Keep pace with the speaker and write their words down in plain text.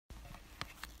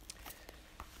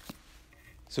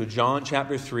So John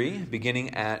chapter 3,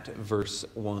 beginning at verse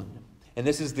 1. And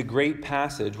this is the great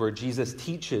passage where Jesus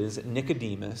teaches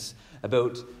Nicodemus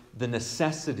about the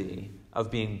necessity of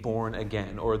being born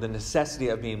again, or the necessity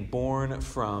of being born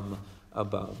from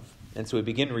above. And so we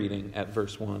begin reading at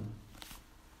verse 1.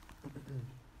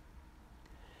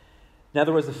 Now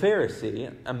there was a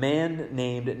Pharisee, a man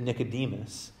named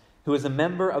Nicodemus, who was a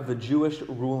member of the Jewish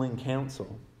ruling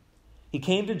council. He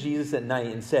came to Jesus at night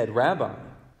and said, "Rabbi,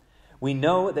 we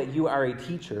know that you are a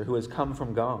teacher who has come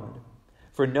from God,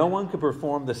 for no one could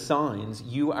perform the signs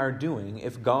you are doing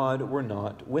if God were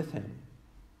not with him."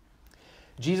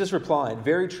 Jesus replied,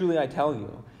 "Very truly I tell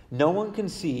you, no one can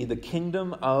see the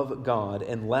kingdom of God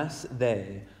unless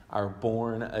they are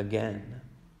born again."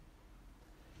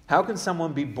 "How can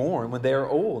someone be born when they are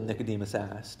old?" Nicodemus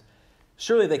asked.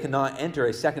 "Surely they cannot enter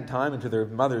a second time into their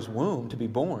mother's womb to be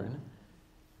born."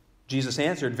 Jesus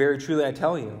answered, "Very truly I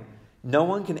tell you, no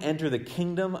one can enter the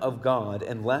kingdom of God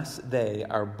unless they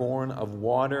are born of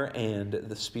water and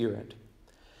the Spirit.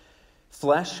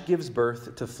 Flesh gives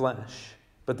birth to flesh,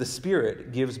 but the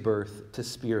Spirit gives birth to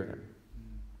spirit.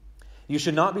 You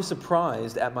should not be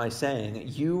surprised at my saying,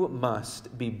 'You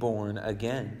must be born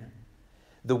again.'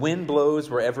 The wind blows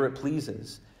wherever it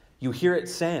pleases. You hear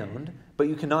its sound, but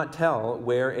you cannot tell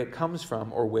where it comes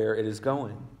from or where it is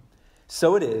going.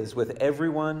 So it is with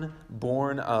everyone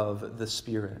born of the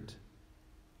Spirit."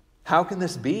 "How can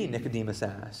this be?" Nicodemus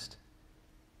asked.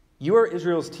 "You are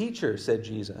Israel's teacher," said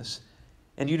Jesus,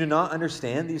 "and you do not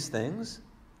understand these things?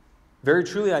 Very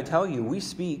truly I tell you, we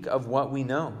speak of what we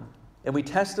know, and we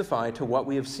testify to what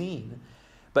we have seen,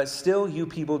 but still you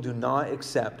people do not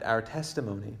accept our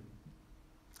testimony.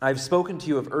 I have spoken to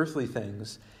you of earthly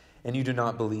things, and you do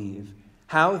not believe.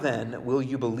 How then will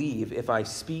you believe if I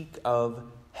speak of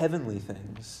heavenly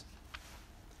things?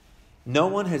 No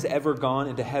one has ever gone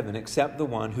into heaven except the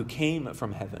one who came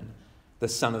from heaven, the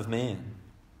Son of Man.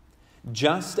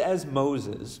 Just as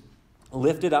Moses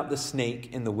lifted up the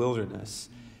snake in the wilderness,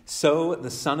 so the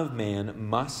Son of Man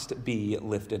must be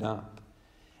lifted up,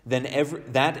 then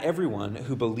that everyone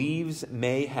who believes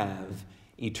may have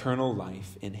eternal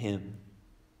life in him.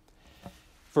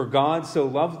 For God so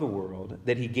loved the world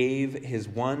that he gave his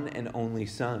one and only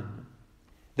Son,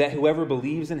 that whoever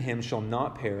believes in him shall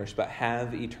not perish but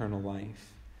have eternal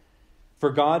life. For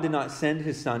God did not send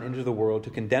his Son into the world to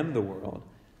condemn the world,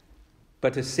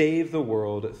 but to save the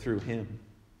world through him.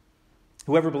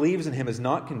 Whoever believes in him is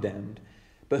not condemned,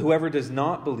 but whoever does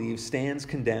not believe stands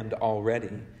condemned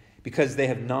already, because they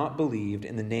have not believed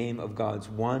in the name of God's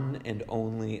one and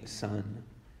only Son.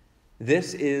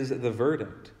 This is the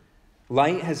verdict.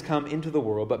 Light has come into the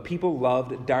world, but people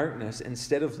loved darkness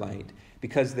instead of light,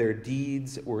 because their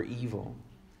deeds were evil.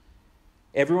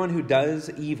 Everyone who does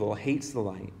evil hates the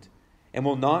light, and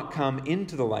will not come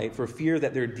into the light for fear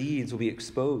that their deeds will be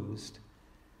exposed.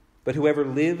 But whoever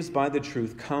lives by the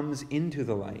truth comes into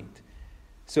the light,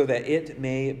 so that it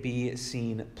may be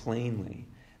seen plainly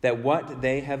that what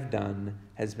they have done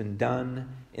has been done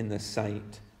in the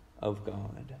sight of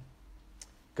God."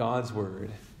 God's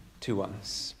word to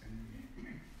us.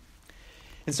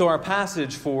 And so our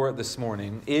passage for this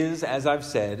morning is, as I've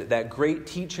said, that great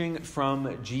teaching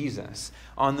from Jesus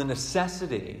on the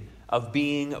necessity of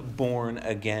being born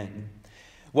again.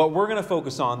 What we're going to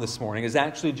focus on this morning is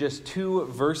actually just two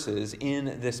verses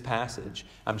in this passage.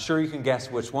 I'm sure you can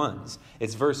guess which ones.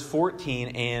 It's verse 14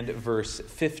 and verse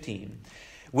 15,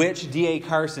 which D.A.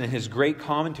 Carson, in his great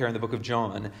commentary on the book of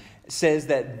John, says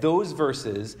that those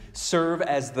verses serve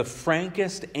as the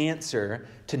frankest answer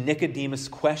to Nicodemus'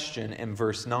 question in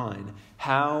verse 9.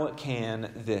 How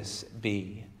can this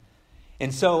be?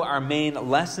 And so our main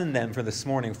lesson then for this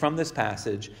morning from this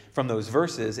passage, from those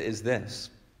verses, is this.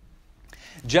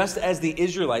 Just as the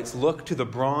Israelites looked to the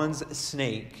bronze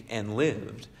snake and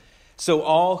lived, so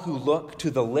all who look to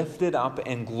the lifted up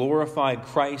and glorified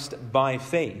Christ by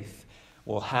faith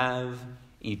will have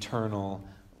eternal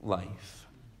life.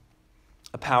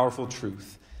 A powerful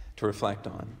truth to reflect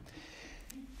on.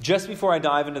 Just before I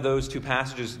dive into those two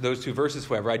passages, those two verses,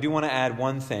 however, I do want to add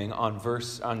one thing on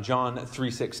John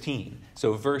 3:16.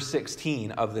 So verse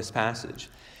 16 of this passage.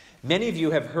 Many of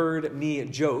you have heard me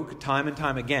joke time and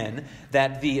time again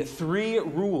that the three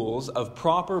rules of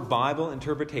proper Bible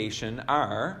interpretation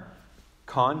are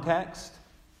context,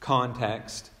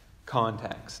 context,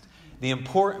 context. The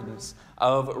importance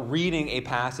of reading a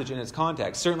passage in its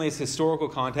context. Certainly its historical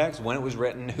context, when it was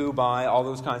written, who by, all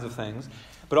those kinds of things.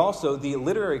 But also the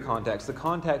literary context, the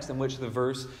context in which the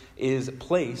verse is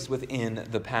placed within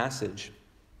the passage.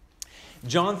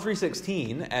 John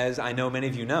 3:16, as I know many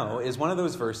of you know, is one of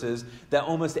those verses that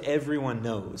almost everyone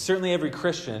knows. Certainly every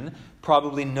Christian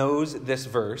probably knows this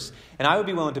verse, and I would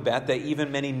be willing to bet that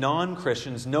even many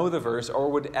non-Christians know the verse or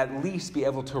would at least be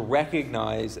able to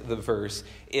recognize the verse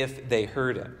if they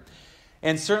heard it.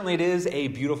 And certainly it is a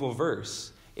beautiful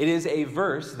verse. It is a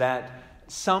verse that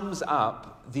sums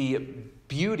up the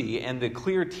beauty and the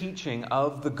clear teaching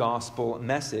of the gospel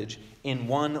message in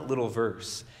one little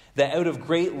verse. That out of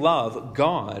great love,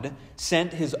 God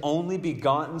sent his only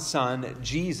begotten Son,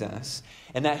 Jesus,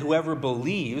 and that whoever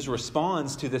believes,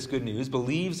 responds to this good news,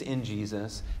 believes in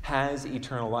Jesus, has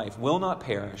eternal life, will not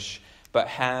perish, but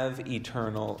have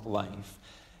eternal life.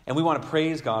 And we want to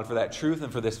praise God for that truth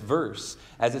and for this verse,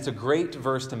 as it's a great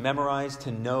verse to memorize,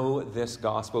 to know this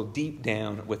gospel deep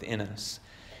down within us.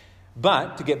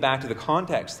 But to get back to the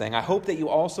context thing, I hope that you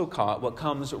also caught what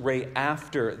comes right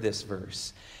after this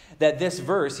verse. That this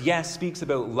verse, yes, speaks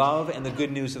about love and the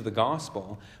good news of the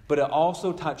gospel, but it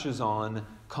also touches on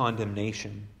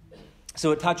condemnation.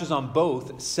 So it touches on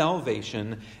both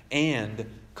salvation and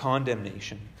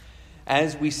condemnation.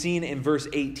 As we've seen in verse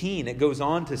 18, it goes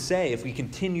on to say, if we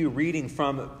continue reading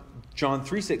from John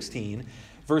 3:16,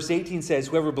 verse 18 says,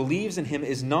 "Whoever believes in him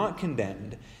is not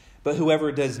condemned, but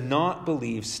whoever does not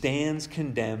believe stands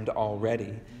condemned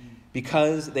already,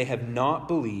 because they have not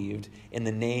believed in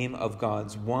the name of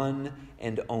God's one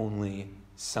and only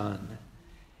Son."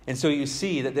 And so you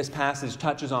see that this passage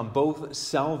touches on both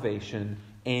salvation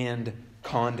and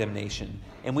condemnation.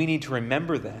 And we need to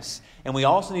remember this. And we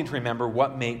also need to remember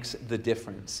what makes the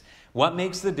difference. What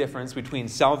makes the difference between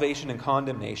salvation and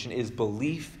condemnation is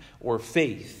belief or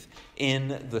faith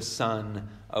in the Son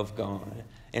of God.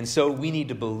 And so we need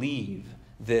to believe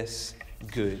this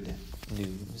good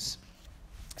news.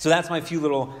 So that's my few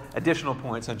little additional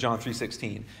points on John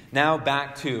 3:16. Now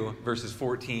back to verses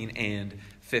 14 and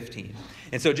 15.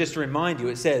 And so just to remind you,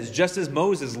 it says, "Just as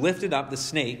Moses lifted up the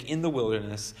snake in the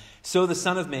wilderness, so the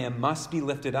Son of Man must be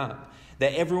lifted up,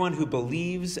 that everyone who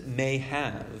believes may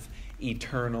have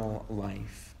eternal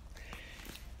life."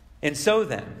 And so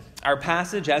then, our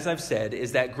passage, as I've said,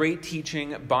 is that great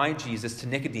teaching by Jesus to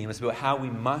Nicodemus about how we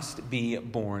must be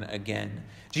born again.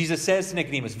 Jesus says to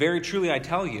Nicodemus, "Very truly I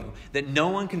tell you, that no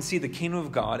one can see the kingdom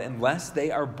of God unless they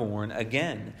are born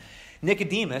again."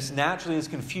 Nicodemus naturally is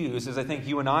confused, as I think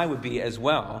you and I would be as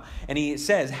well. And he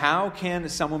says, how can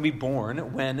someone be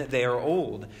born when they are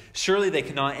old? Surely they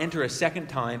cannot enter a second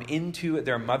time into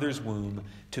their mother's womb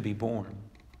to be born.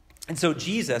 And so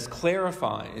Jesus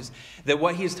clarifies that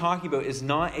what he is talking about is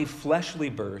not a fleshly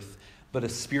birth, but a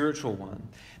spiritual one,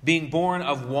 being born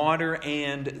of water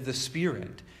and the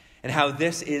Spirit, and how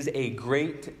this is a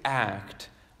great act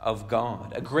of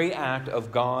God, a great act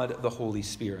of God, the Holy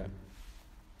Spirit.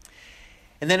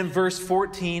 And then in verse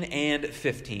 14 and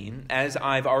 15, as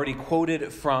I've already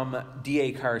quoted from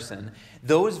D.A. Carson,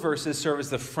 those verses serve as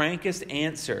the frankest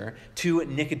answer to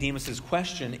Nicodemus'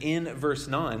 question in verse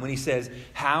 9 when he says,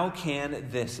 "How can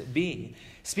this be?"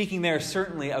 Speaking there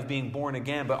certainly of being born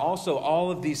again, but also all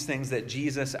of these things that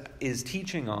Jesus is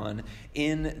teaching on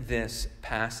in this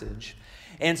passage.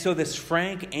 And so this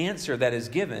frank answer that is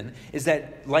given is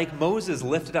that like Moses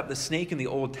lifted up the snake in the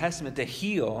Old Testament to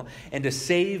heal and to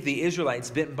save the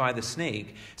Israelites bitten by the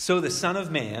snake, so the Son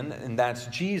of Man, and that's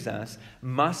Jesus,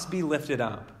 must be lifted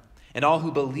up. And all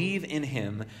who believe in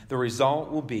him, the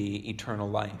result will be eternal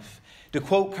life. To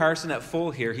quote Carson at full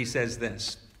here, he says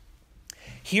this,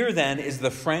 "Here then is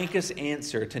the frankest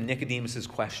answer to Nicodemus'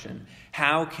 question.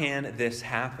 How can this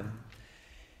happen?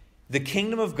 The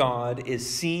kingdom of God is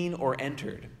seen or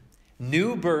entered.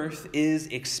 New birth is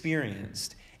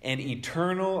experienced, and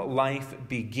eternal life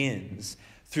begins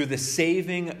through the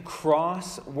saving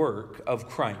cross work of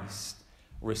Christ,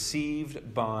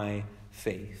 received by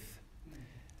faith."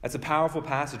 That's a powerful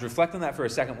passage. Reflect on that for a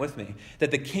second with me.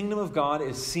 That the kingdom of God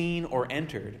is seen or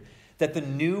entered, that the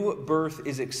new birth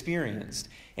is experienced,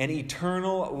 and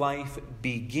eternal life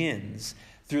begins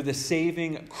through the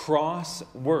saving cross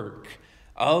work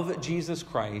of Jesus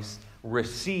Christ,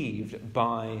 received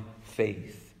by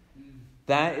faith.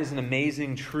 That is an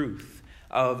amazing truth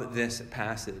of this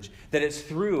passage. That it's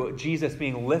through Jesus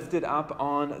being lifted up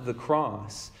on the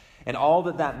cross and all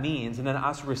that that means, and then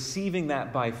us receiving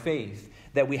that by faith,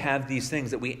 that we have these things,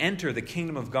 that we enter the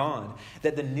kingdom of God,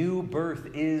 that the new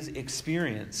birth is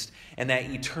experienced, and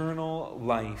that eternal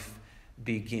life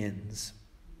begins.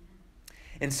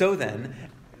 And so then,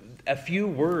 a few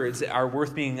words are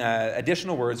worth being,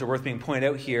 additional words are worth being pointed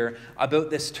out here about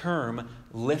this term,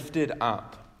 lifted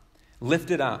up.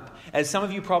 Lifted up. As some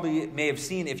of you probably may have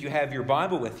seen if you have your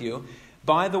Bible with you,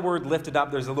 By the word lifted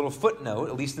up, there's a little footnote,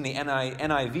 at least in the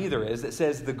NIV there is, that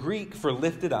says the Greek for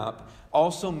lifted up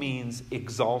also means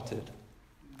exalted.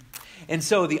 And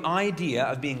so the idea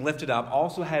of being lifted up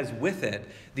also has with it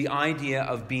the idea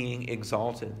of being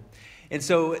exalted. And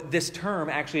so this term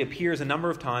actually appears a number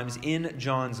of times in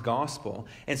John's gospel.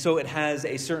 And so it has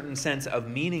a certain sense of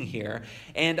meaning here.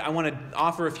 And I want to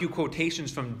offer a few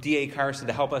quotations from D.A. Carson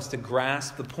to help us to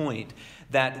grasp the point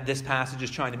that this passage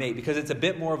is trying to make, because it's a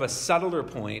bit more of a subtler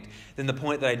point than the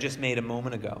point that I just made a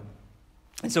moment ago.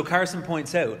 And so Carson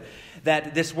points out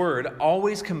that this word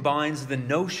always combines the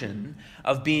notion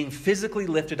of being physically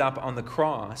lifted up on the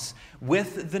cross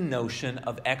with the notion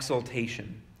of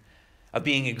exaltation. Of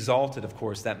being exalted, of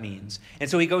course, that means. And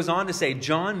so he goes on to say,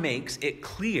 John makes it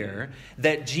clear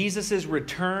that Jesus'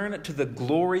 return to the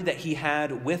glory that he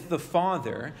had with the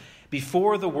Father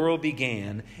before the world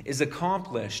began is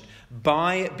accomplished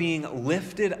by being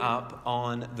lifted up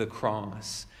on the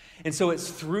cross. And so it's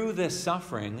through this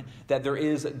suffering that there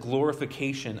is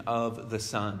glorification of the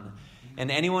Son. And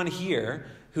anyone here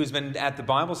who's been at the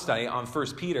Bible study on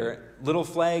 1 Peter, little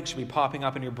flags should be popping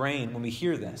up in your brain when we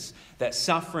hear this, that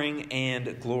suffering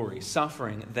and glory,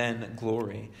 suffering then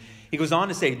glory. He goes on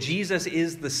to say, Jesus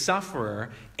is the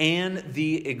sufferer and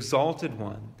the exalted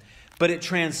one. But it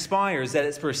transpires that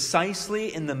it's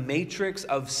precisely in the matrix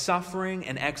of suffering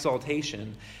and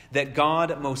exaltation that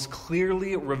God most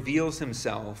clearly reveals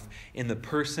himself in the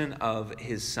person of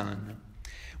his Son.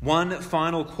 One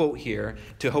final quote here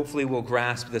to hopefully we'll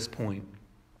grasp this point.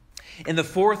 In the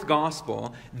fourth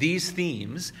gospel, these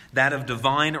themes, that of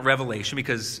divine revelation,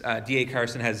 because D.A.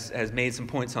 Carson has made some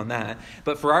points on that,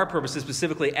 but for our purposes,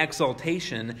 specifically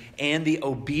exaltation and the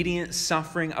obedient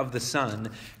suffering of the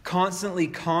Son, constantly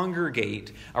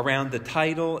congregate around the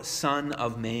title Son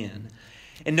of Man.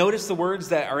 And notice the words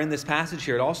that are in this passage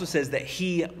here. It also says that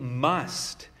he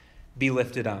must be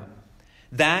lifted up.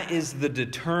 That is the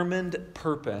determined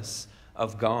purpose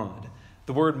of God.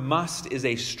 The word must is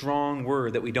a strong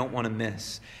word that we don't want to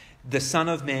miss. The Son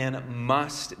of Man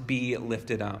must be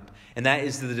lifted up. And that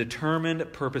is the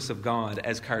determined purpose of God,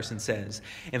 as Carson says.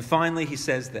 And finally, he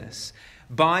says this: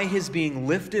 by his being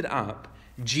lifted up,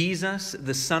 Jesus,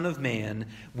 the Son of Man,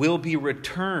 will be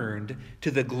returned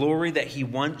to the glory that he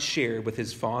once shared with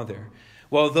his Father.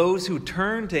 While those who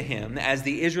turn to him, as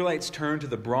the Israelites turned to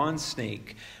the bronze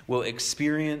snake, will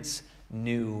experience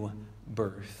new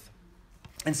birth.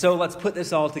 And so let's put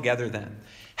this all together then.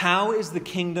 How is the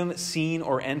kingdom seen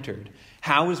or entered?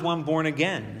 How is one born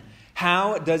again?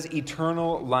 How does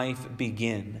eternal life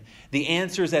begin? The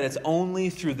answer is that it's only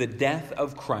through the death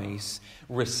of Christ,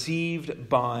 received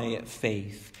by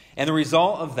faith. And the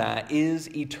result of that is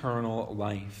eternal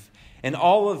life. And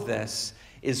all of this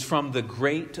is from the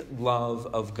great love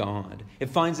of God. It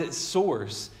finds its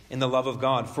source in the love of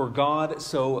God. For God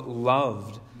so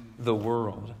loved the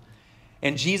world.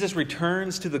 And Jesus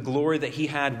returns to the glory that he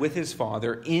had with his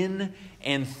Father in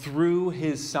and through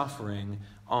his suffering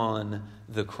on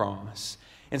the cross.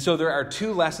 And so there are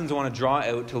two lessons I want to draw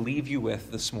out to leave you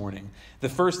with this morning. The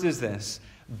first is this: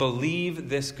 believe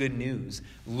this good news.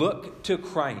 Look to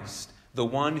Christ, the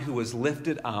one who was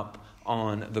lifted up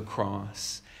on the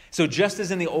cross. So just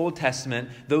as in the Old Testament,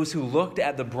 those who looked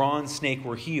at the bronze snake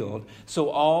were healed, so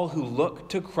all who look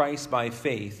to Christ by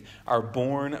faith are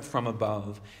born from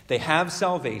above. They have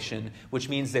salvation, which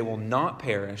means they will not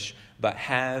perish, but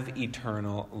have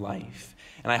eternal life.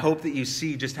 And I hope that you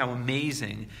see just how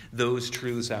amazing those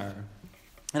truths are.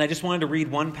 And I just wanted to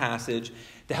read one passage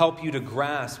to help you to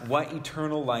grasp what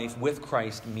eternal life with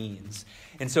Christ means.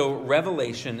 And so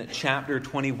Revelation chapter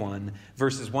 21,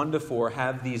 verses 1 to 4,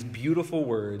 have these beautiful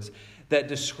words that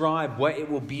describe what it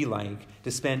will be like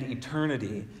to spend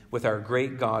eternity with our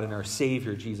great God and our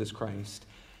Savior, Jesus Christ.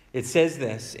 It says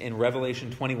this in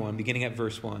Revelation 21, beginning at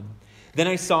verse 1. Then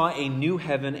I saw a new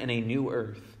heaven and a new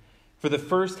earth. For the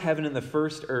first heaven and the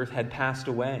first earth had passed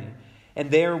away, and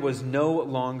there was no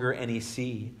longer any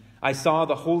sea. I saw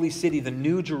the holy city, the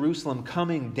new Jerusalem,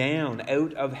 coming down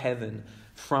out of heaven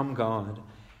from God,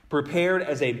 prepared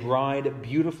as a bride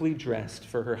beautifully dressed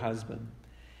for her husband.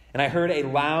 And I heard a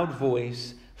loud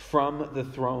voice from the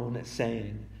throne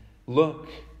saying, "Look,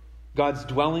 God's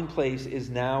dwelling place is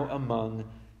now among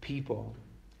people,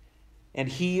 and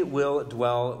he will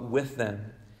dwell with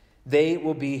them. They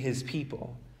will be his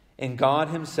people, and God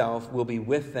himself will be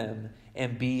with them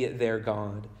and be their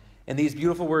God." And these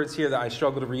beautiful words here that I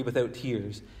struggle to read without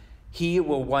tears. He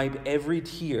will wipe every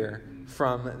tear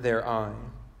from their eye.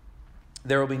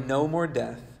 There will be no more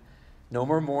death, no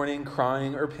more mourning,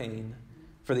 crying, or pain,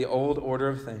 for the old order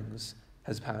of things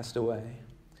has passed away.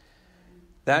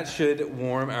 That should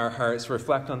warm our hearts to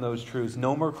reflect on those truths.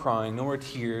 No more crying, no more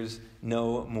tears,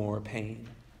 no more pain.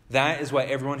 That is what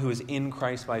everyone who is in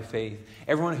Christ by faith,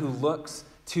 everyone who looks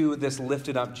to this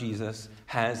lifted up Jesus,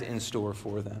 has in store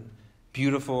for them.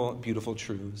 Beautiful, beautiful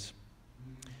truths.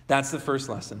 That's the first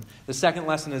lesson. The second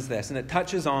lesson is this, and it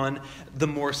touches on the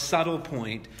more subtle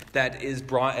point that is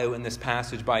brought out in this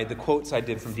passage by the quotes I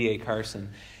did from D.A. Carson.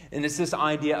 And it's this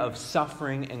idea of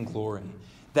suffering and glory,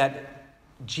 that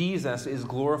Jesus is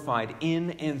glorified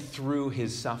in and through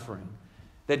his suffering.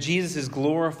 That Jesus is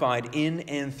glorified in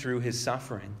and through his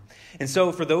suffering. And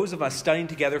so for those of us studying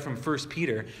together from 1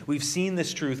 Peter, we've seen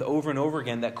this truth over and over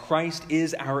again, that Christ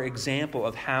is our example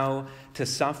of how to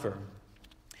suffer.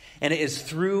 And it is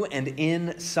through and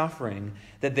in suffering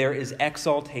that there is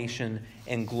exaltation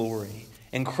and glory.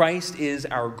 And Christ is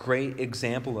our great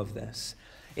example of this.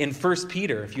 In 1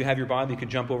 Peter, if you have your Bible, you could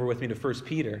jump over with me to 1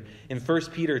 Peter. In 1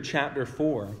 Peter chapter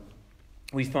 4,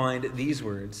 we find these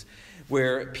words,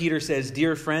 where Peter says,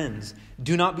 "Dear friends,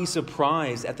 do not be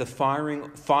surprised at the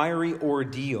fiery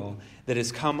ordeal that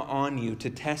has come on you to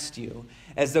test you,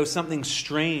 as though something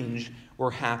strange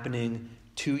were happening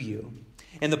to you."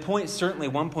 And the point, certainly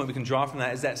one point we can draw from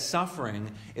that, is that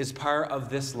suffering is part of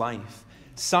this life.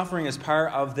 Suffering is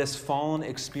part of this fallen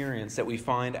experience that we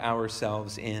find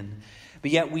ourselves in. But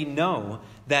yet we know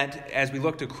that as we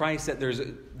look to Christ,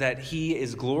 that he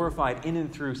is glorified in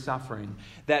and through suffering,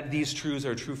 that these truths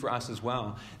are true for us as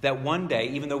well. That one day,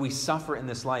 even though we suffer in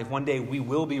this life, one day we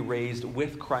will be raised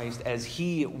with Christ as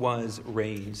he was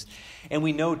raised. And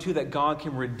we know too that God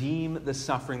can redeem the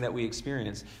suffering that we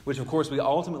experience, which of course we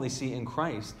ultimately see in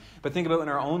Christ. But think about in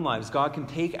our own lives, God can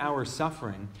take our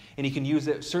suffering and he can use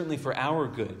it certainly for our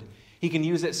good. He can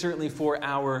use it certainly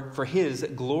for his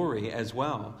glory as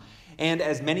well. And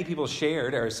as many people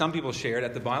shared, or some people shared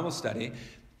at the Bible study,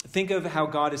 think of how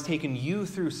God has taken you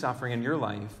through suffering in your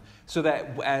life so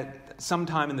that at some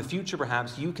time in the future,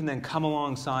 perhaps, you can then come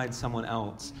alongside someone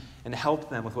else and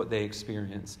help them with what they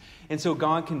experience. And so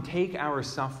God can take our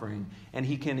suffering and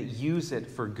he can use it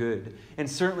for good. And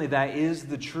certainly that is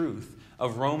the truth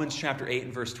of Romans chapter 8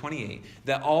 and verse 28,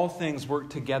 that all things work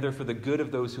together for the good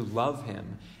of those who love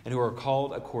him and who are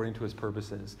called according to his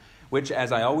purposes. Which,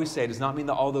 as I always say, does not mean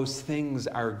that all those things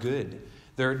are good.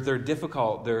 They're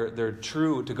difficult, they're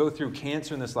true. To go through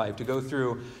cancer in this life, to go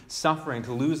through suffering,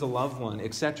 to lose a loved one,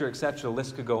 etc., the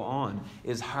list could go on,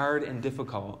 is hard and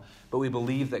difficult. But we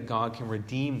believe that God can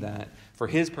redeem that for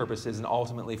his purposes and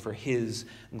ultimately for his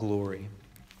glory.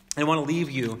 I want to leave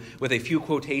you with a few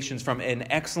quotations from an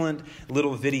excellent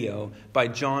little video by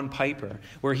John Piper,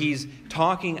 where he's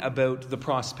talking about the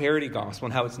prosperity gospel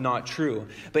and how it's not true.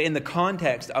 But in the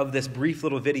context of this brief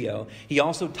little video, he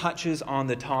also touches on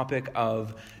the topic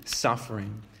of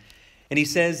suffering. And he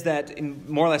says that,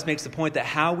 more or less makes the point that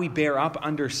how we bear up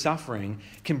under suffering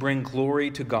can bring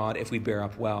glory to God if we bear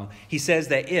up well. He says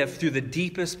that if, through the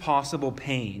deepest possible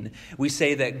pain, we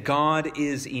say that God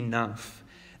is enough,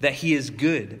 that he is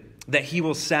good, that he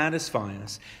will satisfy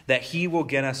us, that he will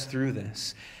get us through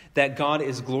this, that God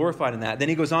is glorified in that. Then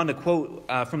he goes on to quote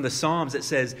from the Psalms that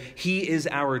says, "He is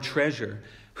our treasure.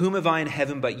 Whom have I in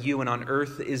heaven but you, and on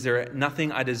earth is there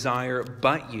nothing I desire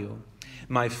but you?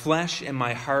 My flesh and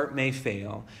my heart may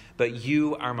fail, but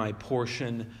you are my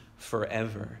portion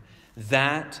forever."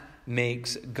 That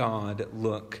makes God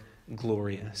look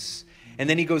glorious. And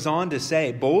then he goes on to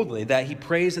say boldly that he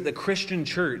prays that the Christian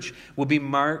church will be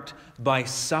marked by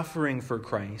suffering for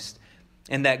Christ,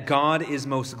 and that God is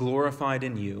most glorified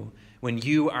in you when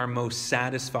you are most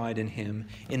satisfied in him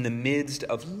in the midst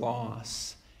of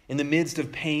loss, in the midst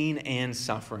of pain and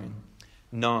suffering,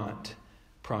 not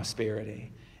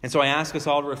prosperity. And so I ask us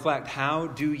all to reflect, how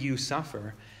do you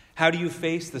suffer? How do you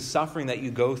face the suffering that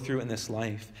you go through in this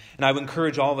life? And I would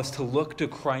encourage all of us to look to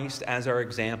Christ as our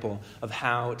example of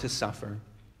how to suffer.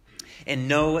 And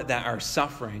know that our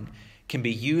suffering can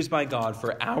be used by God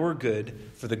for our good,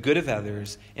 for the good of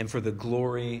others, and for the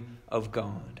glory of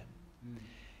God.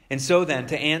 And so then,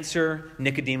 to answer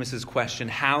Nicodemus' question,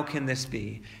 how can this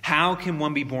be? How can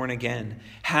one be born again?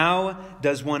 How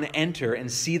does one enter and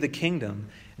see the kingdom?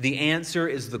 The answer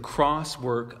is the cross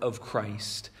work of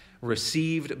Christ,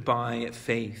 received by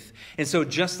faith. And so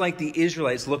just like the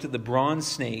Israelites looked at the bronze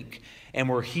snake and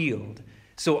were healed,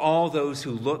 so all those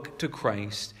who look to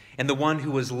Christ and the one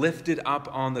who was lifted up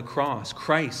on the cross,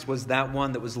 Christ was that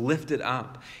one that was lifted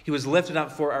up. He was lifted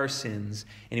up for our sins,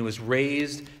 and he was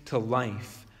raised to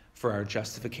life for our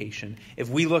justification. If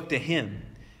we look to him,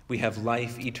 we have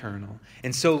life eternal.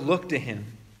 And so look to him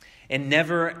and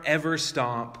never ever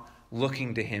stop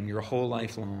looking to him your whole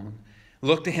life long.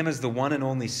 Look to him as the one and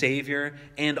only Savior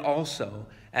and also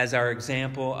as our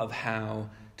example of how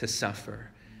to suffer.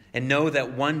 And know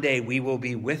that one day we will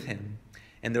be with him,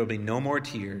 and there will be no more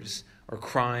tears or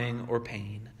crying or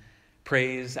pain.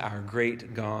 Praise our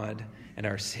great God and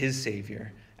his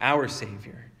Savior, our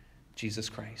Savior, Jesus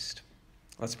Christ.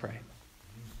 Let's pray.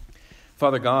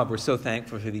 Father God, we're so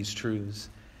thankful for these truths.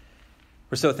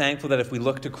 We're so thankful that if we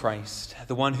look to Christ,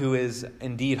 the one who is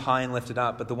indeed high and lifted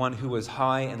up, but the one who was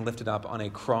high and lifted up on a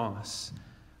cross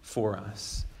for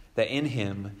us, that in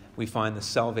him we find the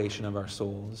salvation of our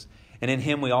souls. And in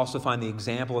him we also find the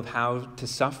example of how to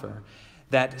suffer,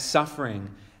 that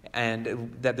suffering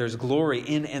and that there's glory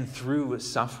in and through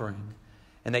suffering,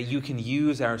 and that you can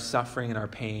use our suffering and our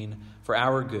pain for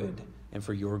our good and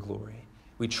for your glory.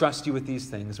 We trust you with these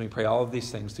things, and we pray all of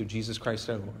these things through Jesus Christ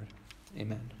our Lord.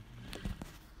 Amen.